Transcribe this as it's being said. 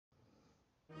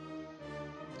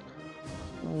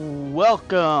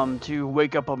Welcome to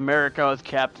Wake Up America with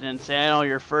Captain Insano,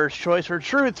 your first choice for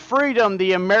truth, freedom,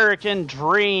 the American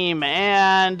dream.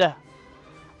 And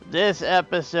this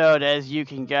episode, as you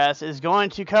can guess, is going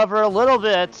to cover a little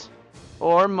bit,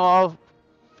 or more,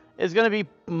 is going to be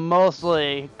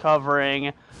mostly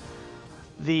covering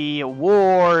the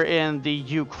war in the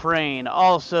Ukraine.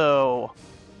 Also,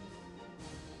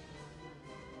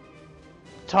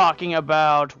 talking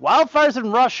about wildfires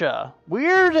in Russia.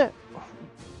 Weird.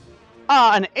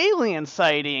 An alien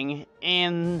sighting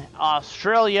in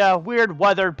Australia, weird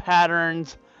weather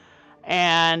patterns,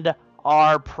 and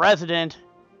our president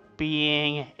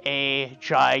being a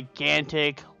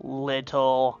gigantic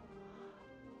little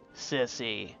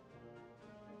sissy.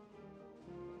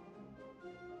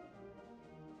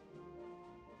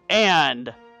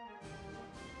 And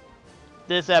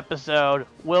this episode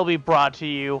will be brought to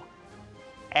you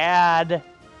ad-free.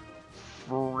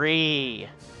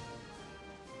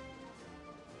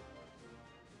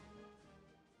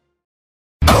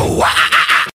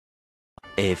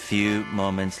 A few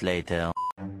moments later.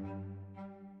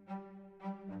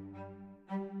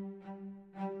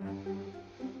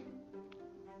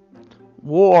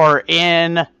 War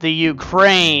in the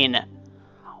Ukraine.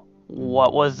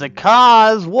 What was the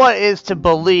cause? What is to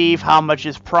believe? How much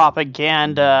is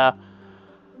propaganda?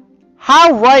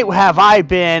 How right have I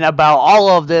been about all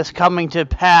of this coming to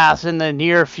pass in the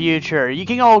near future? You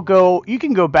can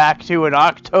go back to an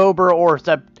October or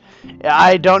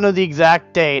I don't know the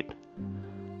exact date,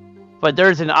 but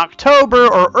there's an October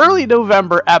or early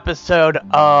November episode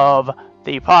of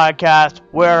the podcast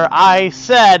where I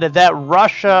said that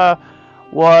Russia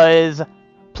was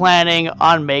planning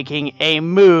on making a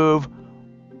move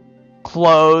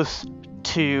close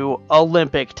to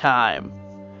Olympic time.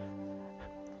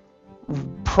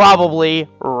 Probably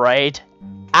right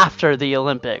after the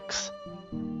Olympics.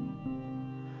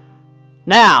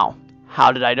 Now,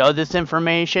 how did I know this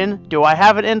information? Do I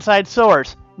have an inside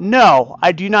source? No,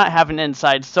 I do not have an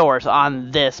inside source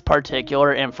on this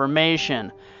particular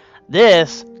information.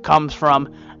 This comes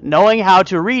from knowing how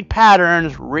to read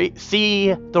patterns,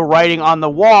 see the writing on the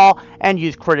wall, and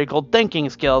use critical thinking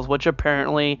skills, which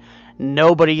apparently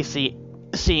nobody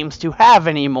seems to have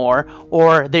anymore,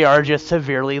 or they are just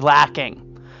severely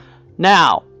lacking.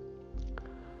 Now,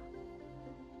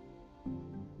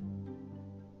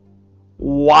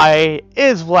 why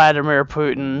is Vladimir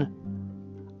Putin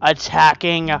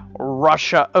attacking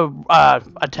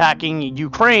attacking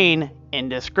Ukraine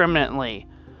indiscriminately?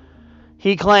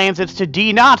 He claims it's to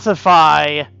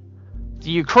denazify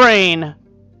the Ukraine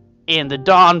in the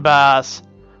Donbass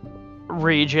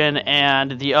region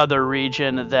and the other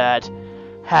region that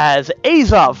has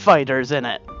Azov fighters in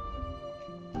it.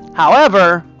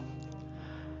 However,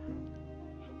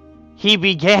 he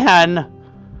began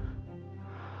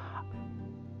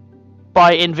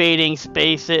by invading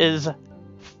spaces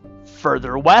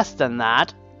further west than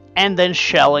that, and then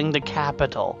shelling the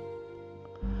capital.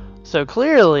 So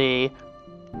clearly,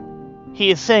 he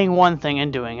is saying one thing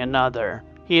and doing another.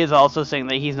 He is also saying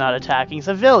that he's not attacking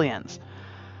civilians.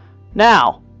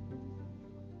 Now,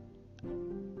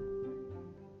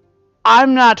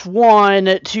 I'm not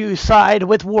one to side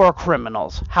with war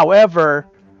criminals. However,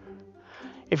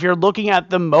 if you're looking at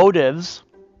the motives,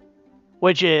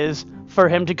 which is for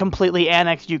him to completely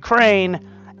annex Ukraine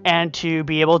and to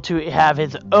be able to have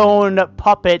his own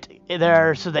puppet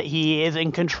there so that he is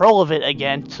in control of it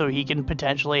again, so he can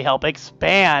potentially help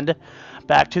expand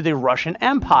back to the Russian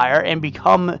Empire and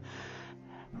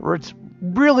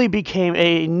really became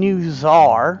a new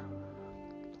czar,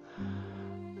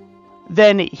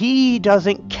 then he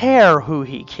doesn't care who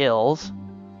he kills.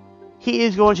 He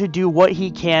is going to do what he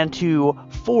can to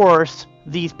force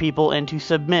these people into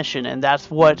submission, and that's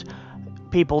what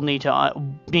people need to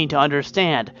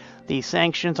understand. These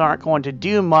sanctions aren't going to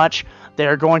do much.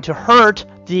 They're going to hurt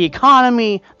the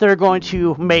economy. They're going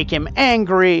to make him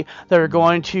angry. They're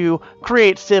going to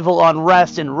create civil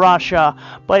unrest in Russia,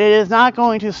 but it is not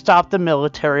going to stop the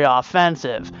military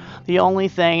offensive. The only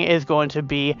thing is going to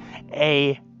be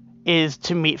is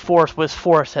to meet force with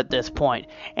force at this point.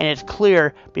 And it's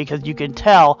clear because you can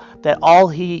tell that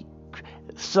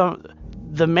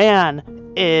the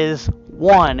man is,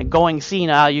 one, going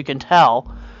senile, you can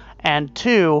tell, and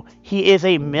two, he is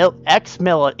he's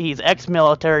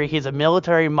ex-military, he's a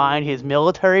military mind, he's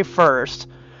military first,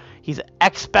 he's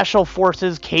ex-special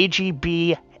forces,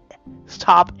 KGB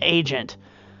top agent.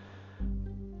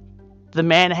 The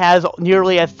man has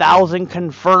nearly 1,000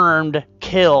 confirmed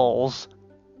kills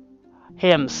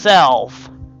himself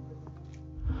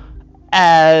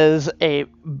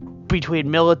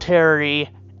between military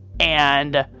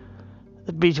and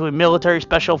between military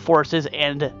special forces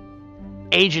and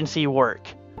agency work.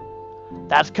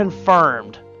 That's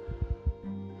confirmed.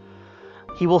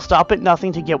 He will stop at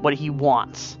nothing to get what he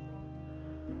wants.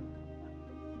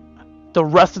 The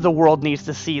rest of the world needs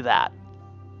to see that.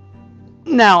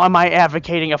 Now, am I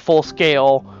advocating a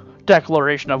full-scale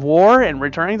declaration of war and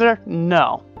returning there?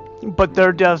 No. But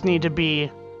there does need to be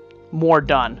more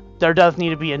done. There does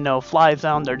need to be a no-fly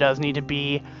zone. There does need to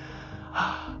be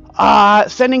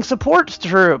sending support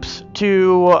troops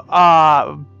to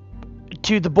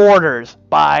the borders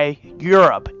by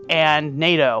Europe and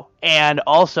NATO, and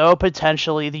also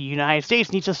potentially the United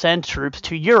States needs to send troops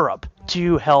to Europe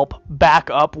to help back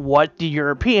up what the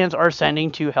Europeans are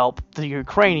sending to help the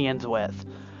Ukrainians with.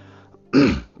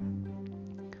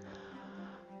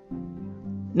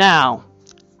 Now,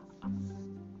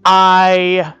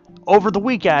 over the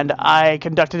weekend, I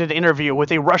conducted an interview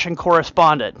with a Russian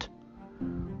correspondent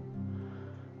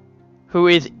who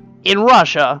is in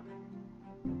Russia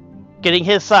getting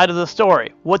his side of the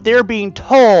story. What they're being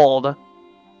told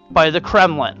by the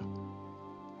Kremlin.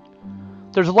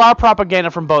 There's a lot of propaganda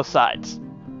from both sides.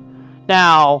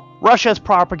 Now, Russia's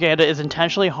propaganda is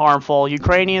intentionally harmful.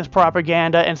 Ukrainians'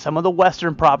 propaganda and some of the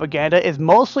Western propaganda is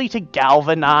mostly to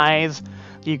galvanize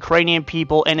the Ukrainian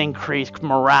people and increase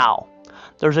morale.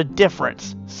 There's a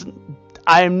difference.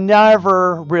 I'm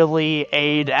never really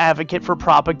an advocate for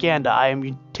propaganda. I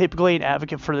am typically an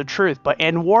advocate for the truth. But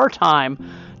in wartime,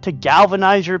 to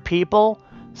galvanize your people,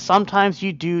 sometimes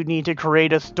you do need to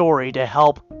create a story to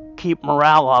help keep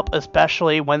morale up,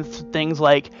 especially when things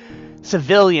like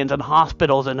civilians and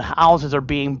hospitals and houses are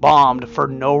being bombed for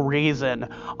no reason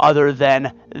other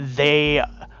than they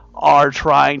are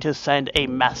trying to send a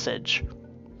message.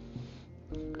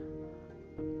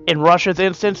 In Russia's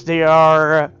instance, they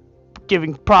are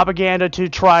giving propaganda to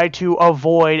try to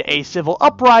avoid a civil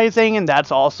uprising, and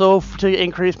that's also to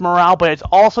increase morale, but it's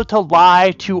also to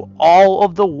lie to all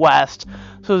of the West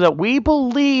so that we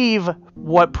believe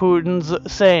what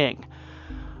Putin's saying.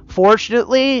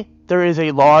 Fortunately, there is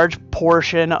a large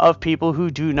portion of people who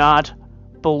do not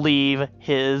believe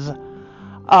his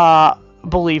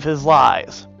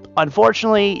lies.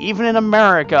 Unfortunately, even in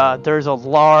America, there's a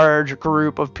large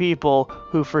group of people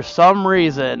who, for some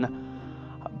reason,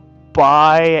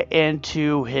 buy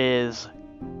into his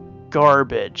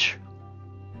garbage.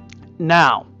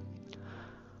 Now,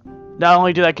 not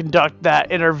only did I conduct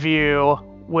that interview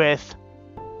with,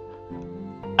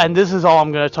 and this is all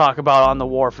I'm going to talk about on the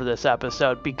war for this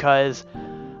episode, because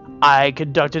I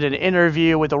conducted an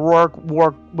interview with a war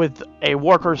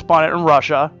correspondent in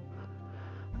Russia,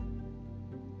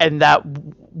 and that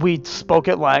we spoke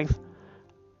at length.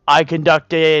 I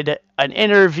conducted an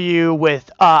interview with,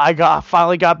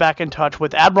 finally got back in touch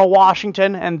with Admiral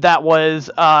Washington, and that was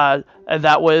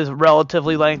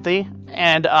relatively lengthy,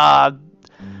 and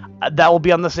that will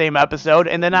be on the same episode.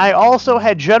 And then I also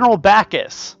had General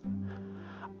Backus.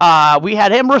 We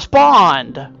had him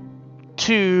respond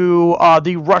to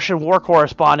the Russian war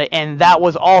correspondent, and that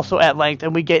was also at length,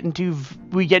 and we get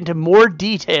into more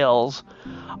details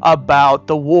about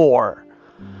the war.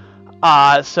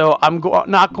 So I'm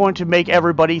not going to make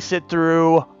everybody sit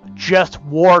through just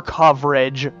war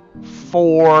coverage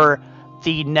for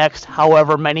the next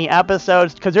however many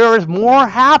episodes, because there is more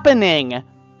happening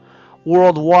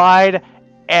worldwide,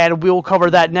 and we'll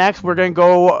cover that next. We're going to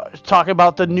go talk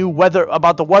about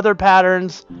the weather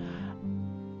patterns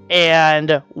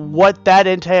and what that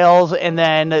entails, and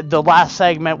then the last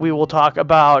segment we will talk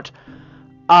about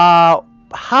how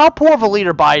poor of a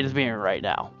leader Biden is being right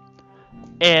now,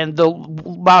 and the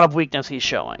amount of weakness he's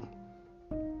showing.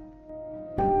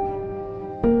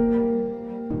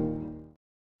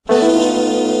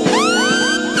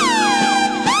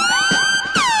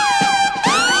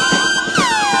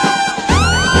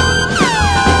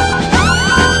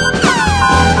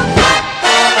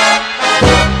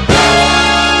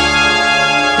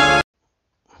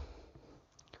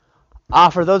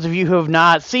 For those of you who have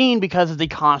not seen, because of the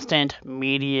constant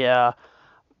media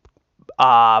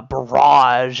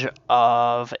barrage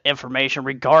of information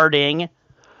regarding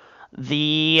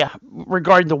the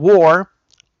war,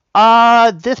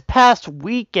 this past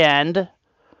weekend,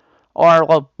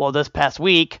 this past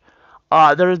week,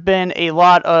 there's been a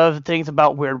lot of things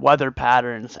about weird weather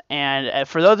patterns, and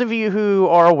for those of you who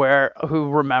are aware, who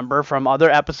remember from other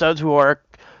episodes, who are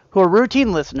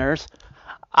routine listeners,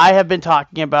 I have been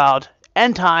talking about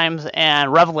end times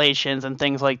and revelations and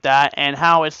things like that, and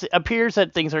how it appears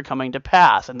that things are coming to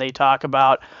pass. And they talk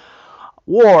about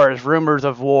wars, rumors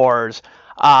of wars,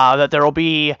 that there will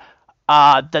be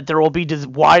that there will be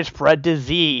widespread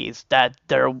disease, that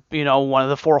one of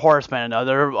the four horsemen,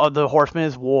 another of the horsemen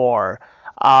is war,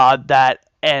 that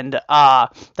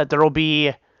there will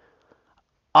be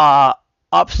uh,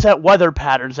 upset weather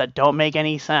patterns that don't make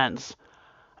any sense,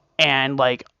 and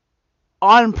like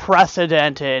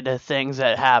unprecedented things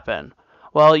that happen.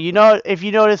 Well, if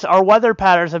you notice, our weather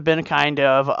patterns have been kind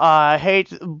of, I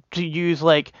hate to use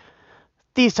like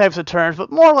these types of terms, but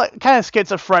more like kind of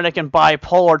schizophrenic and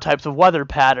bipolar types of weather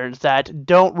patterns that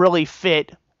don't really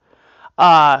fit.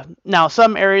 Now,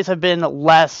 some areas have been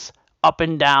less up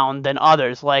and down than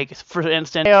others. Like, for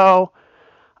instance, Ohio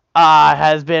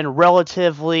has been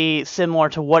relatively similar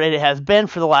to what it has been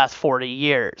for the last 40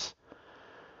 years.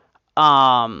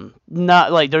 Not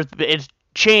like it's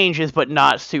changes, but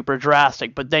not super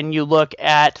drastic. But then you look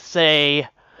at, say,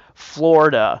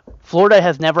 Florida. Florida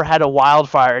has never had a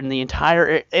wildfire in the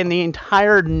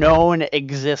entire known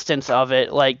existence of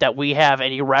it, like that we have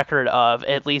any record of,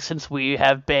 at least since we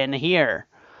have been here.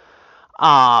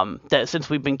 That since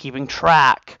we've been keeping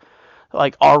track,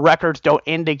 like our records don't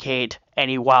indicate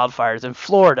any wildfires in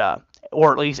Florida,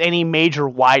 or at least any major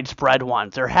widespread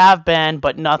ones. There have been,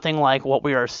 but nothing like what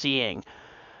we are seeing.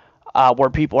 Where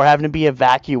people are having to be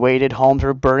evacuated, homes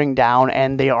are burning down,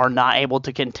 and they are not able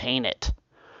to contain it.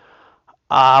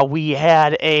 We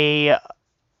had a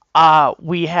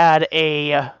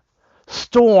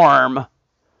storm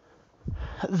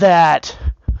that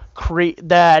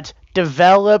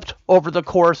developed over the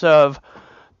course of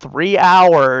 3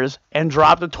 hours and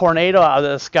dropped a tornado out of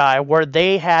the sky, where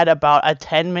they had about a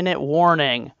 10-minute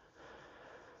warning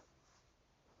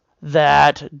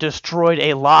that did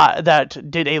a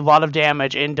lot of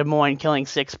damage in Des Moines, killing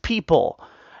 6 people.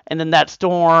 And then that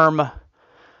storm,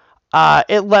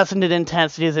 it lessened in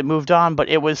intensity as it moved on, but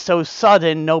it was so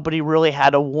sudden, nobody really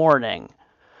had a warning.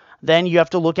 Then you have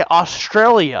to look at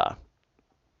Australia,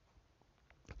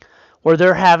 where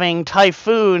they're having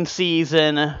typhoon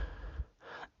season.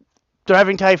 They're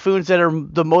having typhoons that are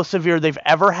the most severe they've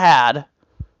ever had,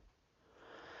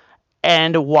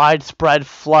 and widespread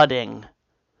flooding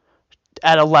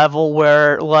at a level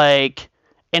where, like,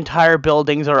 entire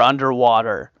buildings are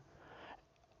underwater.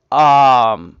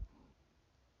 And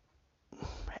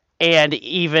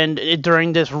even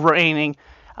during this raining,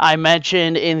 I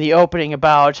mentioned in the opening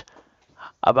about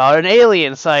an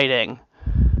alien sighting.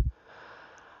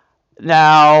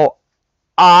 Now,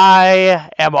 I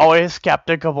am always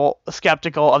skeptical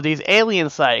of these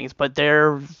alien sightings, but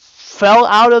they fell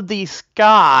out of the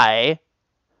sky,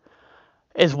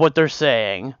 is what they're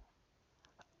saying.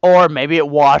 Or maybe it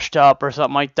washed up or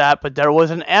something like that, but there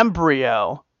was an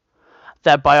embryo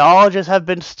that biologists have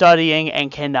been studying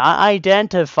and cannot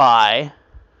identify,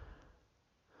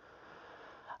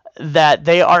 that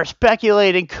they are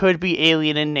speculating could be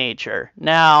alien in nature.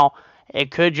 Now, it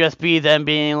could just be them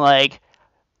being like,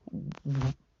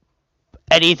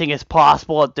 anything is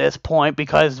possible at this point,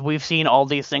 because we've seen all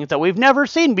these things that we've never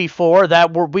seen before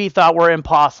that we thought were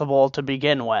impossible to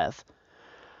begin with.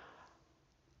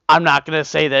 I'm not going to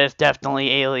say that it's definitely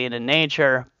alien in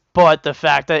nature, but the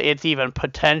fact that it's even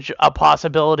a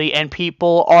possibility, and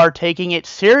people are taking it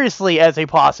seriously as a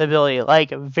possibility, like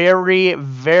very,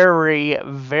 very,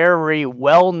 very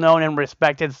well-known and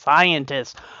respected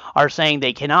scientists are saying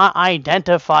they cannot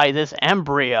identify this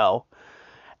embryo,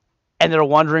 and they're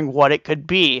wondering what it could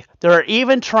be. They're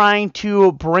even trying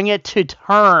to bring it to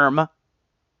term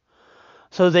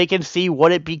so they can see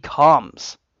what it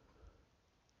becomes.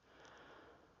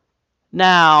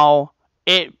 Now,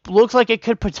 it looks like it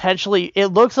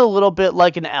looks a little bit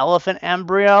like an elephant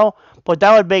embryo, but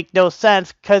that would make no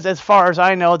sense, because as far as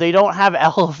I know, they don't have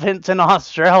elephants in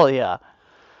Australia.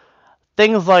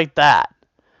 Things like that.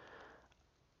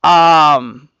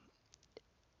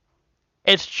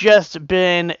 It's just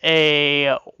been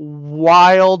a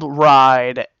wild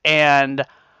ride, and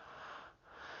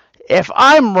if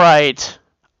I'm right,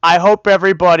 I hope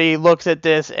everybody looks at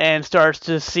this and starts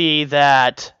to see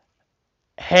that,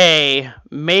 hey,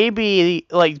 maybe,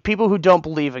 like, people who don't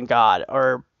believe in God,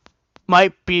 or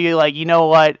might be like, you know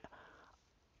what,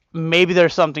 maybe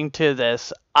there's something to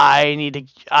this. I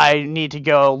need to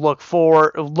go look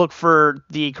for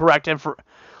the correct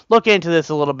look into this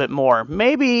a little bit more.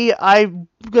 Maybe I'm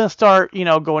gonna start,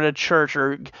 going to church,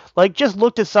 or like just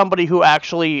look to somebody who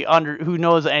actually who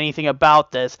knows anything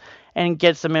about this and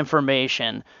get some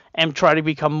information and try to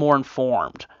become more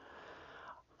informed.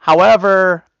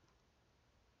 However,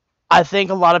 I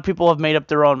think a lot of people have made up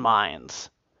their own minds.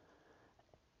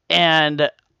 And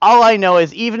all I know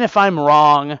is, even if I'm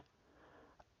wrong,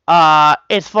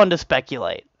 it's fun to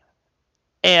speculate.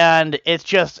 And it's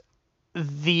just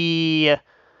the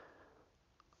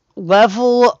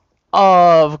level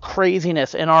of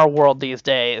craziness in our world these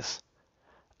days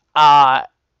uh,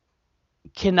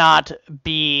 cannot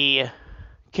be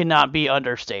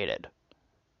understated.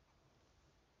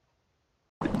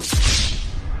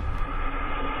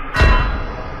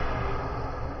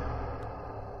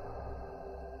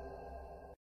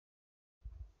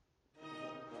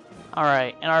 All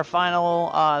right, in our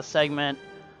final segment,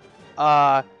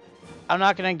 I'm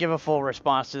not going to give a full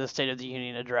response to the State of the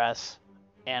Union address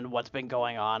and what's been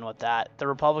going on with that. The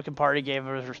Republican Party gave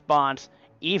a response.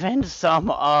 Even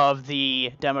some of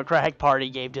the Democratic Party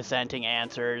gave dissenting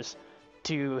answers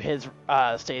to his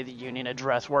State of the Union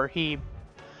address, where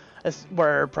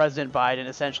President Biden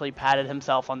essentially patted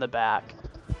himself on the back.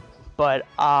 But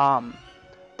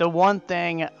the one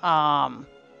thing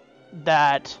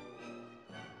that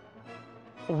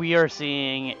we are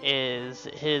seeing is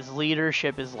his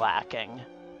leadership is lacking,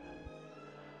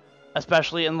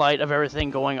 especially in light of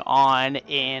everything going on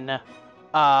in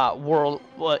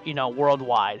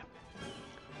worldwide.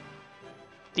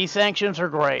 These sanctions are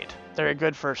great. They're a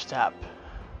good first step.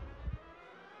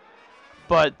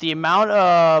 But the amount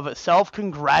of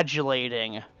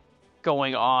self-congratulating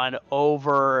going on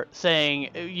over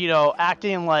saying,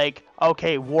 acting like,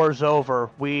 okay, war's over,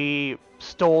 we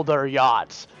stole their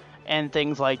yachts, and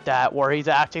things like that, where he's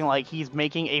acting like he's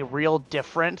making a real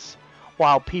difference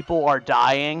while people are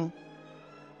dying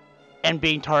and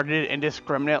being targeted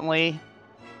indiscriminately.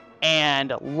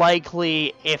 And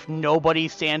likely, if nobody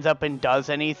stands up and does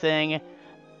anything,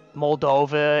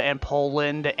 Moldova and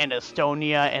Poland and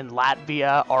Estonia and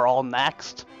Latvia are all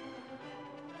next.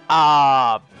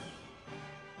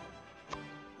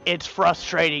 It's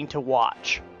frustrating to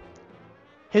watch.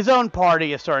 His own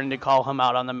party is starting to call him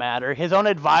out on the matter. His own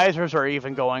advisors are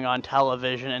even going on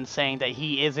television and saying that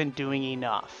he isn't doing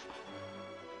enough.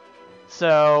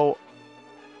 So,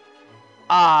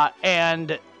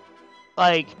 and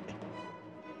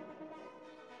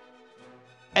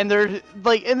they're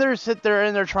sit there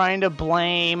and they're trying to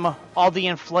blame all the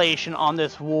inflation on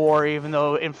this war, even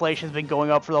though inflation's been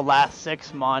going up for the last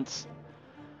 6 months.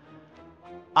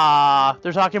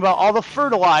 They're talking about all the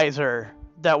fertilizer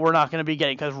that we're not going to be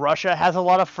getting because Russia has a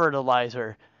lot of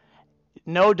fertilizer.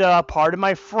 No duh, pardon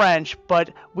my French,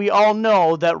 but we all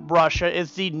know that Russia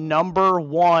is the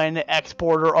 #1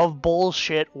 exporter of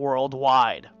bullshit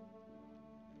worldwide.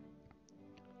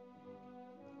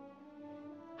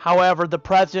 However, the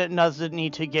president doesn't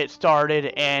need to get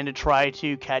started and try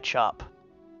to catch up.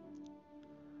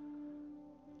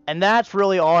 And that's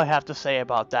really all I have to say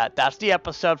about that. That's the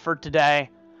episode for today.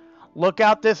 Look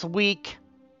out this week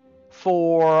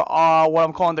for what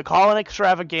I'm calling the Call-In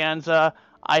Extravaganza.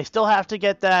 I still have to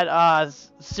get that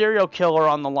serial killer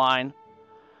on the line.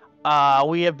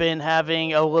 We have been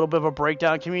having a little bit of a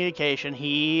breakdown in communication.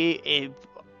 He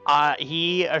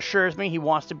assures me he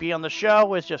wants to be on the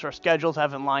show. It's just our schedules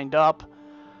haven't lined up.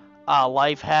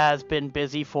 Life has been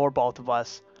busy for both of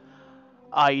us.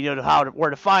 You know where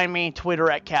to find me. Twitter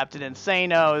at Captain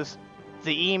Insanos.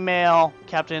 The email,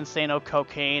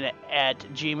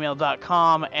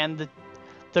 CaptainInsanoCocaine@gmail.com. And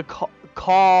the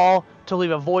call to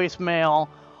leave a voicemail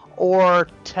or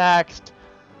text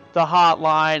the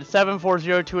hotline,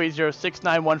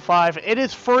 740-280-6915. It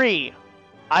is free.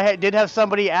 I did have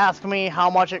somebody ask me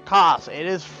how much it costs. It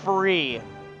is free.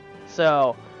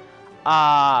 So,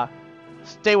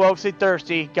 stay woke, stay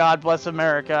thirsty. God bless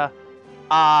America.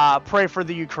 Pray for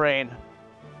the Ukraine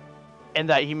and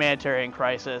that humanitarian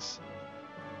crisis.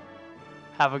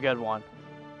 Have a good one.